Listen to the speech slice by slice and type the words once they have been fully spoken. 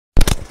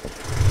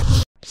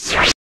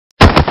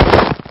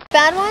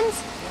Bad ones?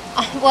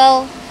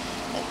 Well,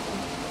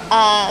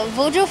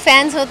 वो जो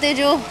fans होते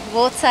जो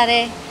बहुत सारे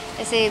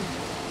ऐसे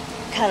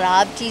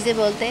खराब चीज़ें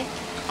बोलते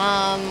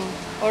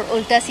और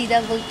उल्टा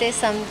सीधा बोलते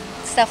some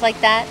stuff like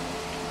that.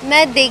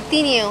 मैं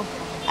देखती नहीं हूँ.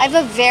 I have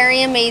a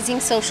very amazing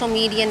social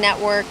media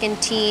network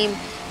and team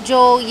जो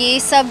ये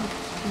सब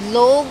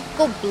लोग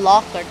को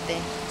ब्लॉक करते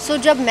हैं. So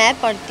जब मैं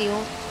पढ़ती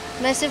हूँ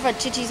मैं सिर्फ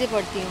अच्छी चीज़ें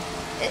पढ़ती हूँ.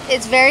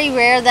 It's very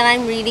rare that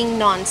I'm reading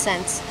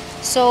nonsense.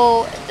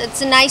 So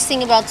it's a nice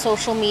thing about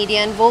social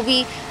media. And वो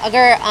भी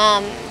अगर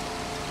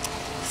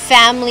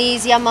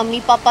families या मम्मी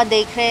पापा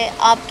देख रहे हैं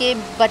आपके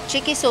बच्चे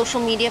के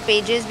social media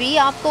pages भी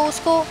आपको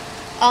उसको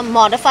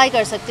modify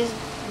कर सकते हैं.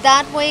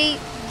 That way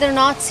they're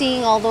not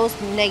seeing all those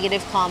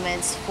negative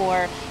comments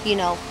for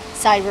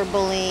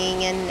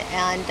cyberbullying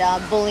and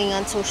bullying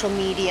on social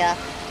media.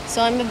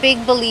 So I'm a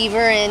big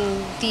believer in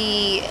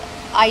the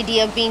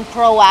idea of being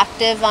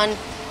proactive on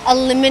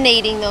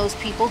eliminating those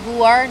people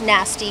who are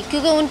nasty.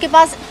 क्योंकि उनके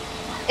पास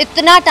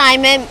इतना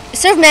time है.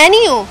 सिर्फ मैं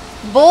नहीं हूँ,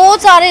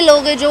 बहुत सारे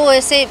लोग हैं जो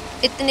ऐसे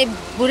इतने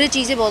बुरे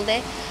चीज़ें बोलते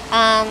हैं.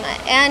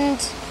 And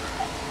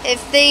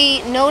if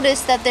they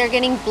notice that they're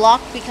getting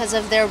blocked because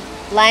of their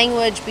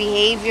language,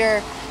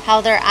 behavior, how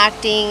they're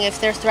acting, if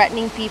they're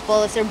threatening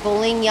people, if they're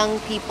bullying young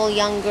people,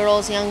 young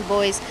girls, young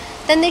boys,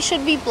 then they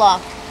should be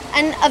blocked.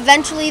 And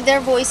eventually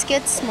their voice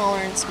gets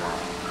smaller and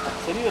smaller.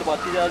 Sunny अगर बात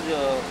की जाए आज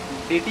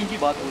dating की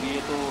बात हो रही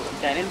है तो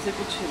डैनियल से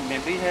कुछ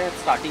मेमोरी है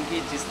स्टार्टिंग की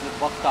जिस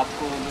वक्त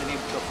आपको उन्होंने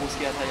प्रपोज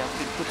किया था या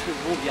फिर कुछ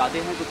वो यादें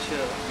हैं, कुछ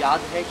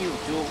याद है कि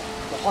जो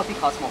बहुत ही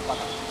खास मौका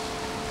था?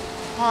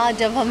 हाँ,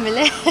 जब हम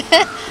मिले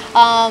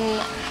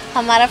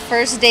हमारा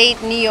फर्स्ट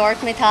डेट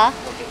न्यूयॉर्क में था.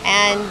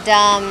 एंड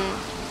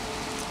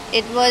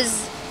it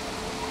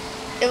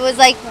was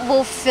like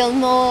वो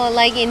फिल्मों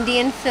like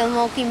इंडियन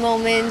फिल्मों की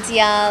मोमेंट्स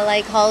या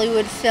like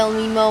हॉलीवुड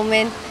फिल्मी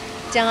मोमेंट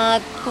जहाँ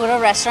पूरा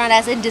रेस्टोरेंट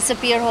ऐसे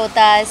डिसअपियर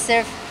होता है.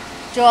 सिर्फ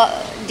जो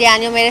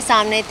डैनियल मेरे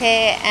सामने थे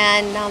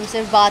एंड हम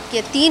सिर्फ बात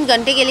किया 3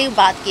 घंटे के लिए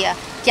बात किया.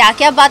 क्या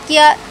क्या बात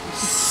किया?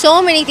 So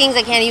many things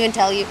I can't even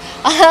tell you.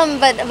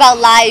 But about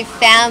life,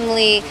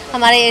 family,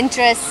 हमारे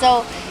interests.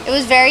 So it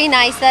was very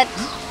nice that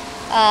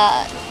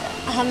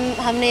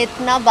हमने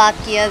इतना बात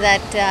किया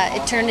that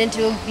it turned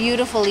into a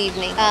beautiful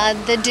evening.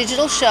 The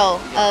digital show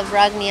of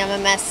Ragni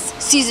MMS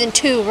season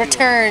 2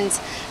 returns.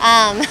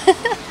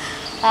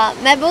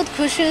 मैं बहुत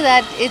खुश हूँ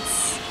that it's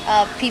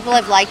people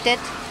have liked it.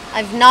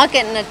 I've not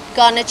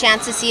gotten a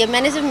chance to see it.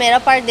 मैंने सिर्फ मेरा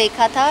part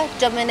देखा था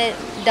जब मैंने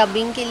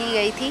dubbing के लिए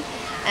गई थी.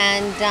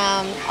 And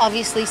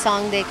obviously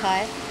song देखा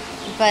है.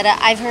 But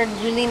I've heard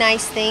really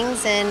nice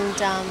things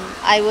and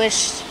I wish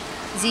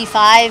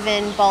Z5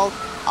 and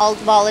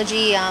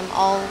Balaji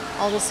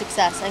all the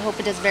success. I hope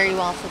it does very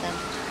well for them.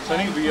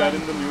 Sunny, we are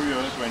in the new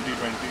year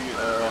 2020.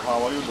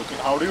 How are you looking?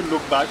 How do you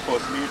look back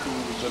firstly to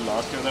the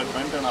last year that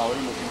went, and how are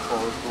you looking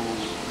forward to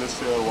this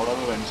year? What are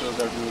the ventures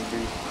that you will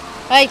be?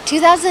 Right,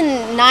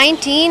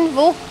 2019.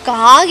 वो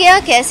कहाँ गया?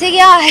 कैसे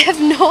गया? I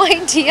have no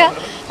idea.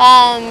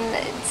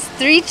 It's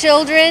 3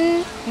 children,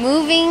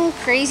 moving,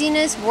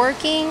 craziness,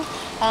 working.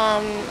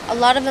 A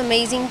lot of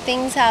amazing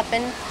things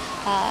happen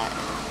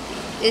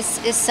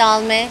इस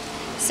साल में.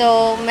 So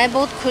मैं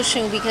बहुत खुश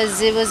हूँ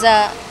because it was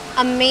a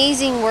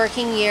amazing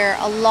working year.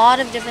 A lot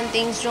of different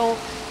things जो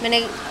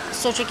मैंने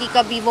सोचा कि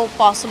कभी वो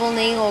possible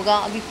नहीं होगा,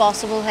 अभी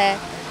possible है.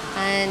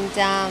 And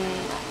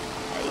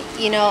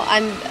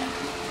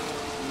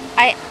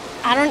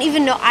I don't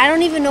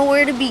even know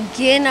where to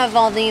begin of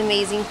all the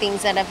amazing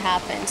things that have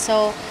happened.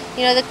 So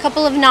the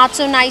couple of not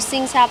so nice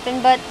things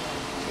happened, but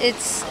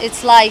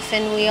it's life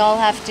and we all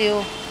have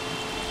to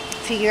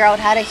figure out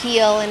how to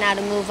heal and how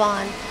to move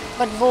on.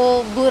 But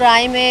वो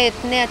बुराई में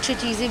इतने अच्छी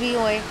चीज़ें भी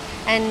हुए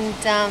and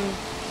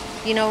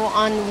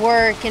on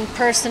work and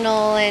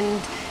personal and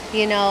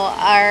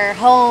our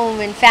home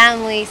and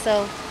family,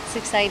 so it's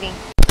exciting.